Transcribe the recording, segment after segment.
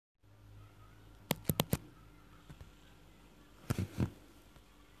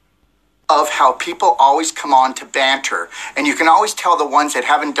love how people always come on to banter, and you can always tell the ones that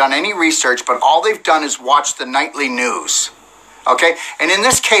haven't done any research, but all they've done is watch the nightly news. Okay? And in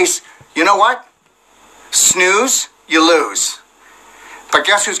this case, you know what? Snooze, you lose. But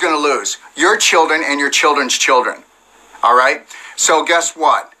guess who's going to lose? Your children and your children's children. All right? So guess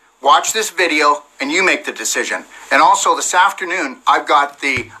what? Watch this video and you make the decision. And also this afternoon, I've got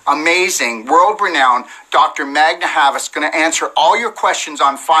the amazing, world-renowned Dr. Magda Havas going to answer all your questions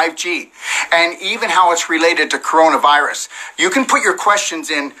on 5G and even how it's related to coronavirus. You can put your questions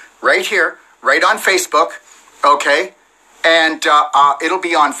in right here, right on Facebook, okay? And it'll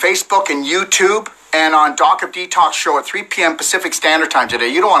be on Facebook and YouTube and on Doc of Detox show at 3 p.m. Pacific Standard Time today.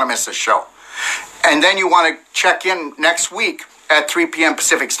 You don't want to miss this show. And then you want to check in next week at 3 p.m.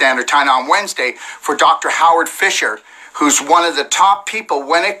 Pacific Standard Time on Wednesday for Dr. Howard Fisher, who's one of the top people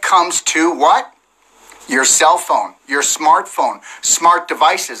when it comes to what? Your cell phone, your smartphone, smart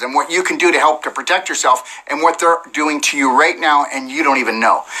devices, and what you can do to help to protect yourself and what they're doing to you right now and you don't even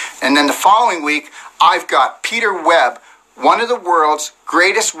know. And then the following week, I've got Peter Webb, one of the world's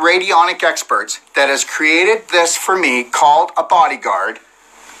greatest radionic experts that has created this for me called a bodyguard.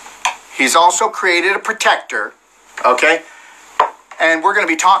 He's also created a protector, okay? And we're going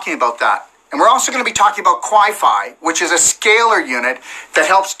to be talking about that. And we're also going to be talking about Wi-Fi, which is a scalar unit that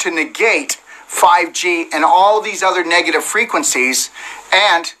helps to negate 5G and all these other negative frequencies.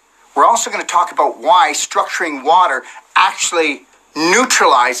 And we're also going to talk about why structuring water actually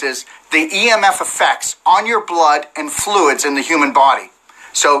neutralizes the EMF effects on your blood and fluids in the human body.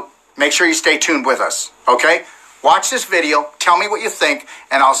 So make sure you stay tuned with us, okay? Watch this video, tell me what you think,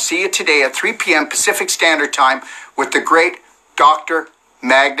 and I'll see you today at 3 p.m. Pacific Standard Time with the great Dr.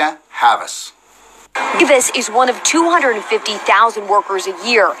 Magda Havas. Havas is one of 250,000 workers a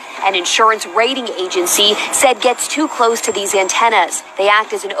year. An insurance rating agency said gets too close to these antennas. They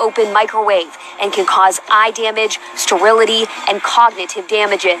act as an open microwave and can cause eye damage, sterility, and cognitive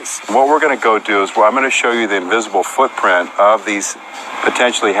damages. What we're going to go do is I'm going to show you the invisible footprint of these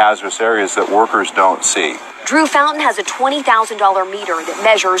potentially hazardous areas that workers don't see. Drew Fountain has a $20,000 meter that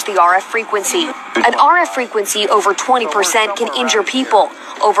measures the RF frequency. An RF frequency over 20% can injure people.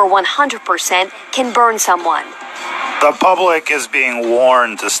 Over 100% can burn someone. The public is being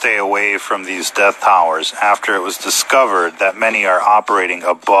warned to stay away from these death towers after it was discovered that many are operating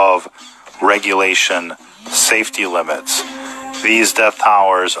above regulation safety limits. These death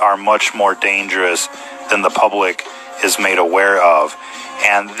towers are much more dangerous than the public is made aware of.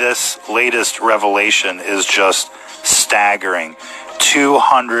 And this latest revelation is just staggering.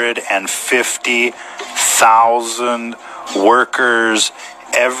 250,000 workers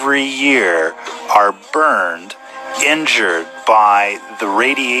every year are burned, injured by the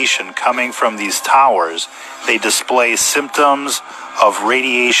radiation coming from these towers. They display symptoms of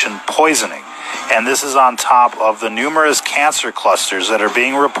radiation poisoning. And this is on top of the numerous cancer clusters that are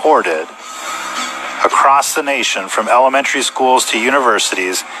being reported across the nation, from elementary schools to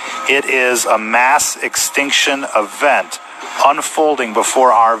universities. It is a mass extinction event unfolding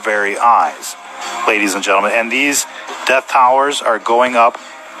before our very eyes, ladies and gentlemen. And these death towers are going up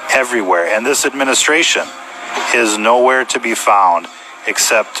everywhere. And this administration is nowhere to be found,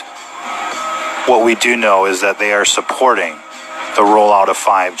 except what we do know is that they are supporting the rollout of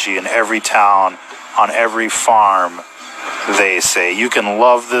 5G in every town, on every farm. They say you can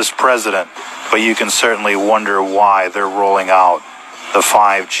love this president, but you can certainly wonder why they're rolling out the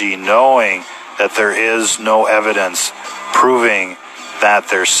 5G, knowing that there is no evidence proving that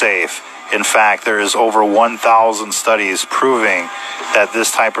they're safe. In fact, there is over 1,000 studies proving that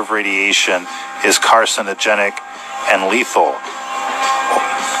this type of radiation is carcinogenic and lethal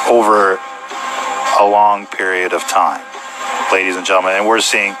over a long period of time, ladies and gentlemen. And we're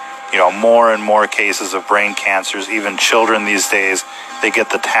seeing, more and more cases of brain cancers. Even children these days, they get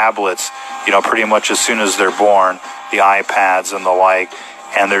the tablets, pretty much as soon as they're born, the iPads and the like,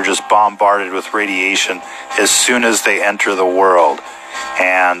 and they're just bombarded with radiation as soon as they enter the world.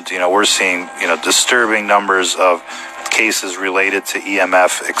 And, we're seeing, disturbing numbers of cases related to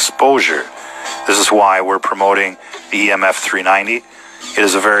EMF exposure. This is why we're promoting the EMF 390. It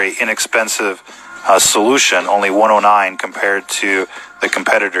is a very inexpensive solution, only $109 compared to the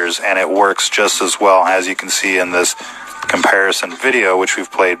competitors, and it works just as well, as you can see in this comparison video, which we've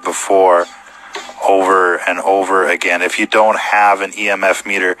played before over and over again. If you don't have an EMF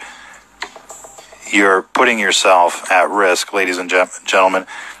meter, you're putting yourself at risk, ladies and gentlemen.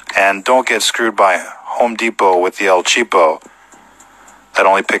 And don't get screwed by Home Depot with the El Cheapo that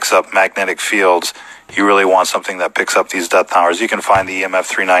only picks up magnetic fields. You really want something that picks up these death towers. You can find the EMF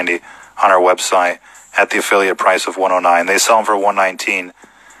 390 on our website at the affiliate price of $109. They sell them for $119,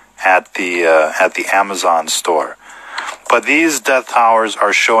 at the Amazon store. But these death towers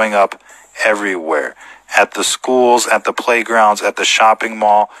are showing up everywhere. At the schools, at the playgrounds, at the shopping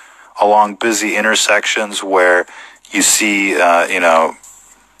mall, along busy intersections where you see,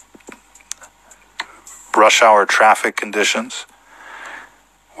 rush hour traffic conditions,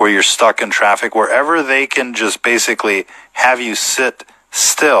 where you're stuck in traffic, wherever they can just basically have you sit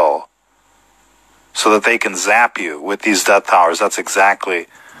still so that they can zap you with these death towers. That's exactly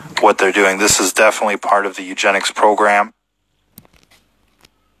what they're doing. This is definitely part of the eugenics program.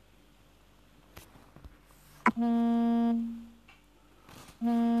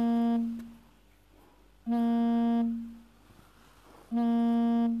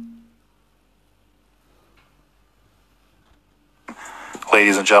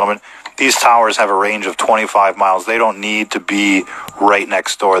 Ladies and gentlemen, these towers have a range of 25 miles. They don't need to be right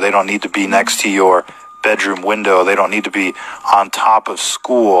next door. They don't need to be next to your bedroom window. They don't need to be on top of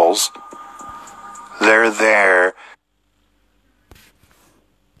schools. They're there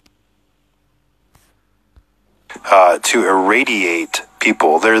to irradiate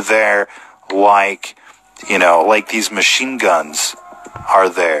people. They're there like these machine guns are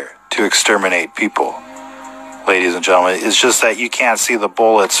there to exterminate people. Ladies and gentlemen, it's just that you can't see the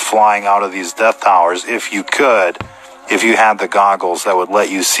bullets flying out of these death towers. If you could, if you had the goggles that would let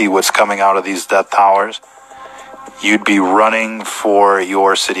you see what's coming out of these death towers, you'd be running for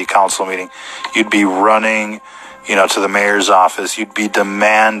your city council meeting. You'd be running, to the mayor's office. You'd be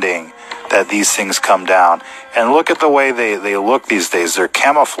demanding that these things come down. And look at the way they look these days. They're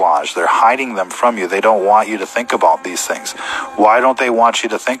camouflaged. They're hiding them from you. They don't want you to think about these things. Why don't they want you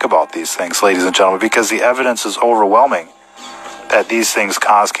to think about these things, ladies and gentlemen? Because the evidence is overwhelming that these things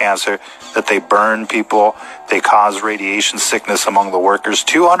cause cancer, that they burn people, they cause radiation sickness among the workers.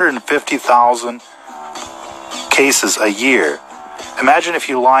 250,000 cases a year. Imagine if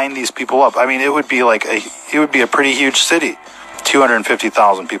you line these people up. I mean, it would be a pretty huge city.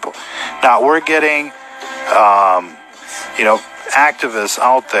 250,000 people. Now we're getting, activists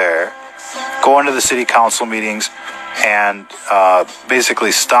out there going to the city council meetings and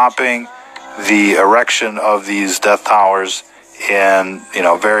basically stopping the erection of these death towers in,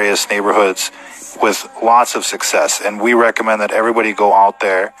 various neighborhoods with lots of success. And we recommend that everybody go out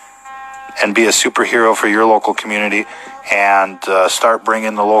there and be a superhero for your local community and start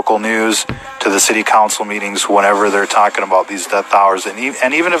bringing the local news to the city council meetings whenever they're talking about these death towers. And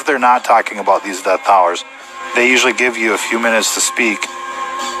even if they're not talking about these death towers, they usually give you a few minutes to speak.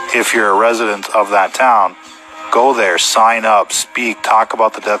 If you're a resident of that town, go there, sign up, speak, talk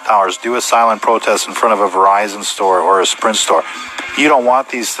about the death towers, do a silent protest in front of a Verizon store or a Sprint store. You don't want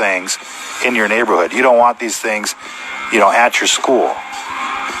these things in your neighborhood. You don't want these things, at your school.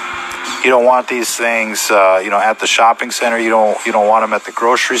 You don't want these things, at the shopping center. You don't want them at the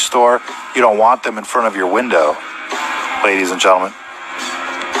grocery store. You don't want them in front of your window, ladies and gentlemen,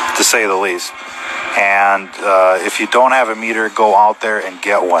 to say the least. And if you don't have a meter, go out there and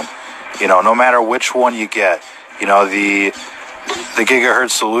get one. No matter which one you get, the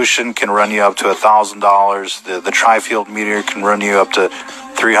gigahertz solution can run you up to $1,000. The tri-field meter can run you up to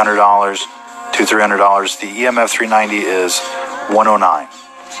 $300 to $300. The EMF 390 is $109.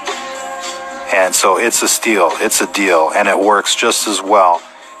 And so it's a steal, it's a deal, and it works just as well.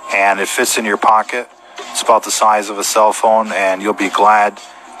 And it fits in your pocket. It's about the size of a cell phone, and you'll be glad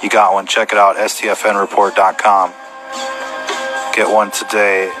you got one. Check it out, stfnreport.com. Get one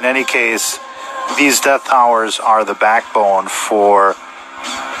today. In any case, these death towers are the backbone for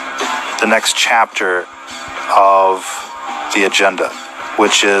the next chapter of the agenda,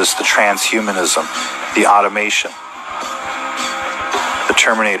 which is the transhumanism, the automation, the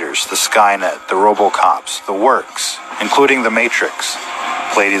Terminators, the Skynet, the Robocops, the works, including the Matrix,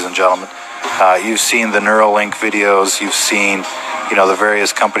 ladies and gentlemen. You've seen the Neuralink videos. You've seen, the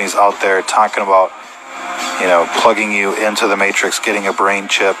various companies out there talking about, plugging you into the Matrix, getting a brain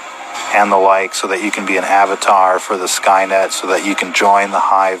chip and the like, so that you can be an avatar for the Skynet, so that you can join the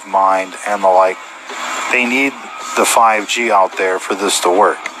hive mind and the like. They need the 5G out there for this to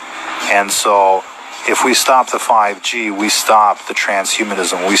work. And so if we stop the 5G, we stop the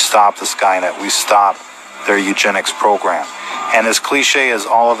transhumanism, we stop the Skynet, we stop their eugenics program. And as cliche as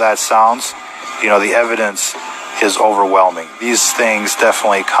all of that sounds, the evidence is overwhelming. These things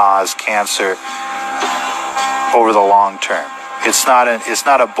definitely cause cancer over the long term. It's not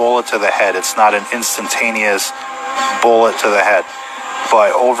a bullet to the head. It's not an instantaneous bullet to the head.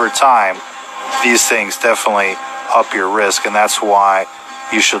 But over time, these things definitely up your risk, and that's why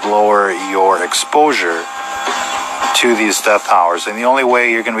you should lower your exposure to these death towers. And the only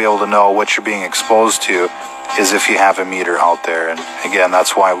way you're going to be able to know what you're being exposed to is if you have a meter out there. And again,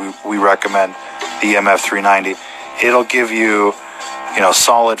 that's why we recommend the EMF 390. It'll give you,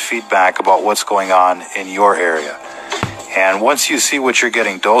 solid feedback about what's going on in your area. And once you see what you're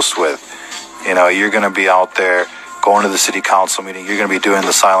getting dosed with, you're going to be out there going to the city council meeting. You're going to be doing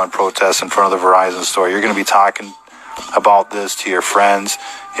the silent protest in front of the Verizon store. You're going to be talking about this to your friends,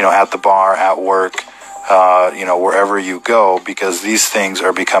 at the bar, at work, wherever you go, because these things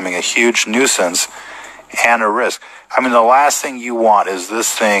are becoming a huge nuisance and a risk. I mean, the last thing you want is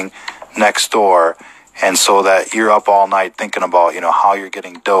this thing next door, and so that you're up all night thinking about, how you're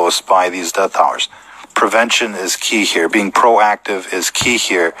getting dosed by these death hours. Prevention is key here. Being proactive is key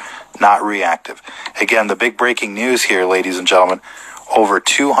here, not reactive. Again, the big breaking news here, ladies and gentlemen, over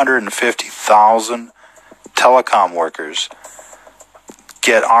 250,000 telecom workers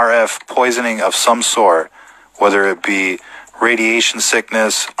get RF poisoning of some sort, whether it be radiation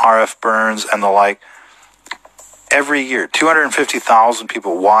sickness, RF burns, and the like. Every year, 250,000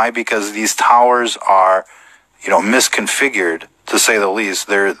 people. Why? Because these towers are, misconfigured, to say the least.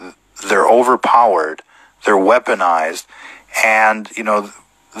 They're overpowered, they're weaponized, and,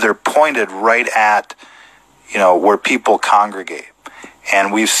 they're pointed right at, where people congregate.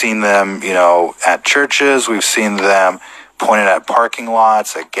 And we've seen them, at churches, we've seen them pointed at parking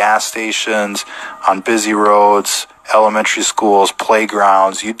lots, at gas stations, on busy roads, elementary schools,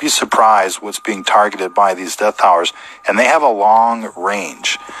 playgrounds. You'd be surprised what's being targeted by these death towers. And they have a long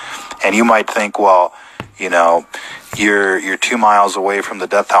range. And you might think, well, you're 2 miles away from the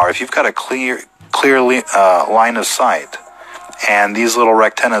death tower. If you've got a clear line of sight, and these little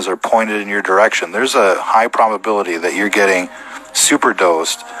rectennas are pointed in your direction, there's a high probability that you're getting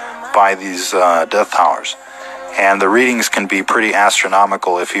superdosed by these death towers. And the readings can be pretty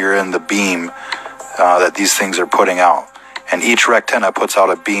astronomical if you're in the beam that these things are putting out. And each rectenna puts out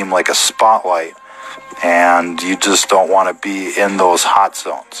a beam like a spotlight, and you just don't want to be in those hot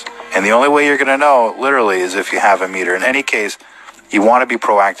zones. And the only way you're going to know, literally, is if you have a meter. In any case, you want to be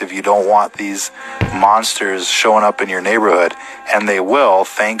proactive. You don't want these monsters showing up in your neighborhood, and they will,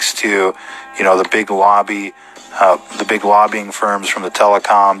 thanks to, the big lobbying firms from the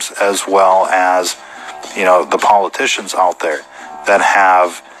telecoms, as well as, the politicians out there that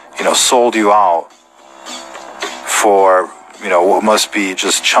have, sold you out for, what must be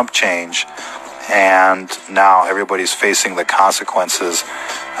just chump change. And now everybody's facing the consequences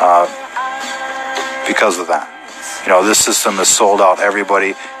because of that. This system has sold out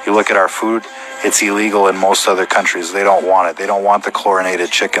everybody. You look at our food, it's illegal in most other countries. They don't want it. They don't want the chlorinated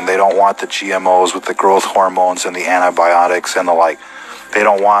chicken. They don't want the GMOs with the growth hormones and the antibiotics and the like. They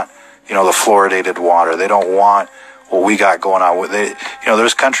don't want, the fluoridated water. They don't want what we got going on.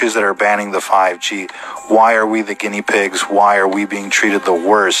 There's countries that are banning the 5G. Why are we the guinea pigs? Why are we being treated the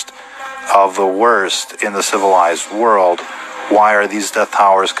worst of the worst in the civilized world? Why are these death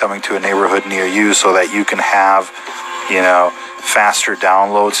towers coming to a neighborhood near you so that you can have, faster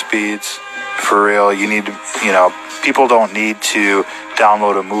download speeds? For real, you need to, people don't need to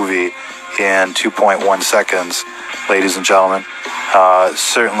download a movie in 2.1 seconds, ladies and gentlemen.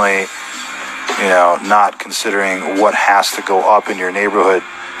 Certainly, not considering what has to go up in your neighborhood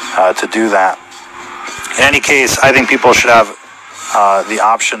to do that. In any case, I think people should have the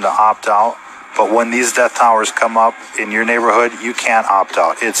option to opt out. But when these death towers come up in your neighborhood, you can't opt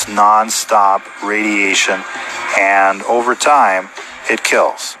out. It's non-stop radiation, and over time, it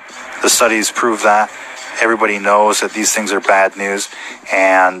kills. The studies prove that. Everybody knows that these things are bad news,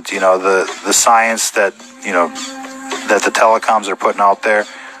 and the science that that the telecoms are putting out there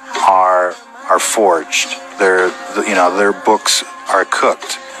are forged. Their books are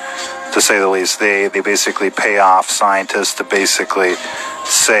cooked, to say the least. They basically pay off scientists to basically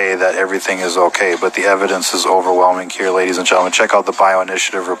say that everything is okay, but the evidence is overwhelming here, ladies and gentlemen. Check out the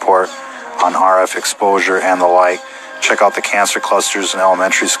Bioinitiative report on RF exposure and the like. Check out the cancer clusters in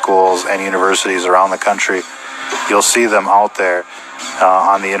elementary schools and universities around the country. You'll see them out there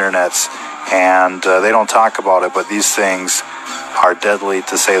on the internets, and they don't talk about it, but these things are deadly,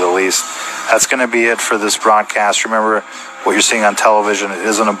 to say the least. That's going to be it for this broadcast. Remember, what you're seeing on television, it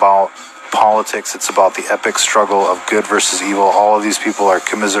isn't about politics. It's about the epic struggle of good versus evil. All of these people are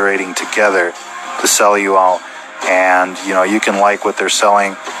commiserating together to sell you out. And, you can like what they're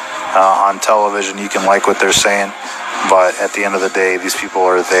selling on television. You can like what they're saying. But at the end of the day, these people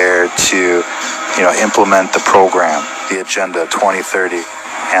are there to, implement the program, the Agenda 2030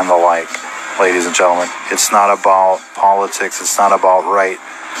 and the like, ladies and gentlemen. It's not about politics. It's not about right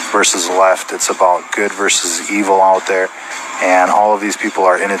versus left. It's about good versus evil out there. And all of these people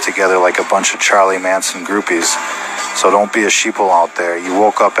are in it together like a bunch of Charlie Manson groupies. So don't be a sheeple out there. You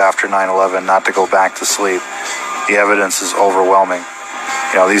woke up after 9/11 not to go back to sleep. The evidence is overwhelming.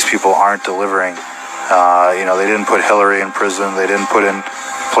 These people aren't delivering. They didn't put Hillary in prison. They didn't put in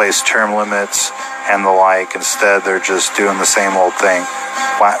place term limits and the like. Instead, they're just doing the same old thing,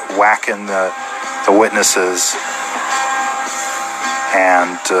 whacking the witnesses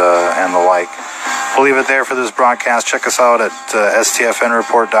and the like. We'll leave it there for this broadcast. Check us out at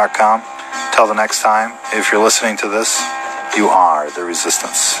stfnreport.com. Till the next time, if you're listening to this, you are the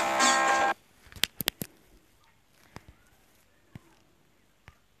resistance.